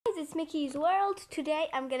it's Mickey's World. Today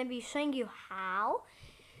I'm gonna be showing you how.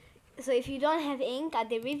 So if you don't have ink, at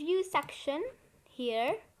the review section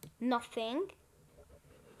here, nothing,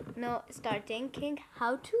 no start inking,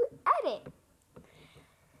 how to edit.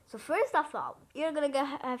 So first of all, you're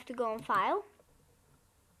gonna have to go on File,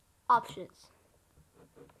 Options,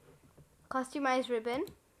 Customize Ribbon,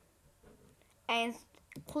 and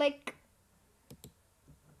click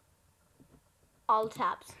all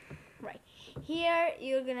tabs. Right here,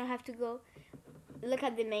 you're gonna have to go look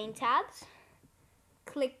at the main tabs,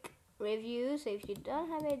 click Review. So if you don't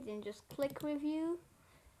have it, then just click Review,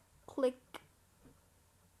 click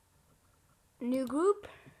New Group.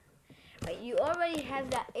 Right, you already have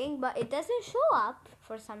that ink, but it doesn't show up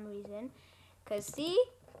for some reason. Cause see,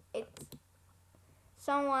 it's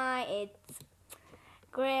somewhat it's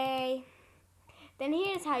gray. Then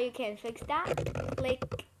here's how you can fix that.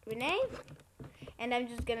 Click Rename, and I'm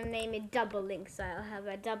just gonna name it Double Ink, so I'll have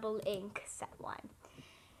a double ink set one.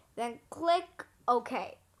 Then click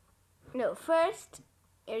OK. No, first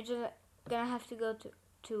you're just gonna have to go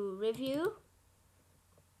to Review,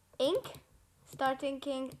 Ink, Start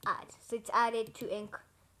Inking, Add. So it's added to ink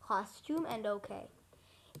costume, and OK.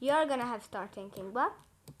 You're gonna have Start Inking, but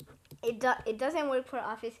it doesn't work for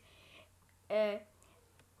Office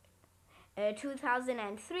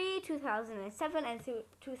 2003, 2007, and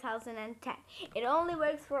 2010. It only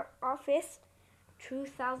works for Office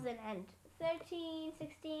 2013,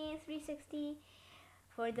 16, 360,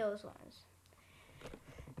 for those ones.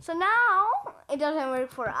 So now it doesn't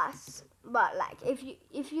work for us. But like if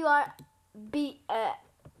you are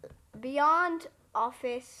beyond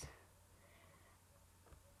Office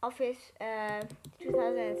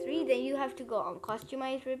 2003, then you have to go on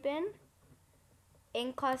Customize Ribbon,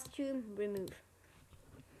 Ink Costume, Remove.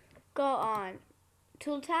 Go on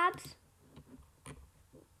Tool tabs,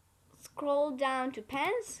 scroll down to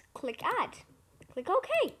Pens, click Add, click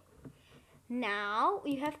OK. Now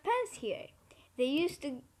you have pens here. They used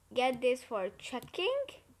to get this for checking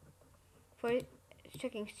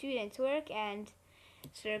students' work and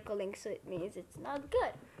circling, so it means it's not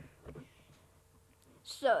good.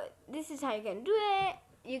 So this is how you can do it.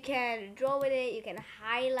 You can draw with it, you can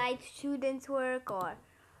highlight students' work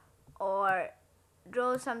or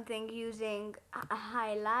draw something using a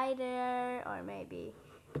highlighter, or maybe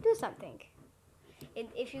do something.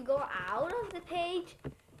 If you go out of the page,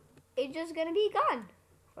 it's just gonna be gone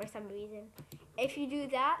for some reason. If you do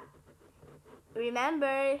that,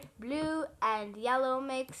 remember blue and yellow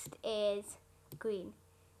mixed is green.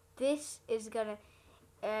 This is gonna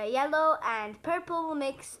yellow and purple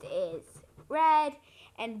mixed is red,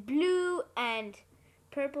 and blue and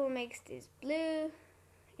purple mixed is blue,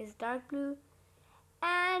 is dark blue,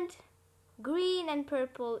 and green and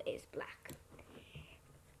purple is black.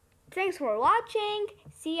 Thanks for watching.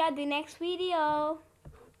 See you at the next video.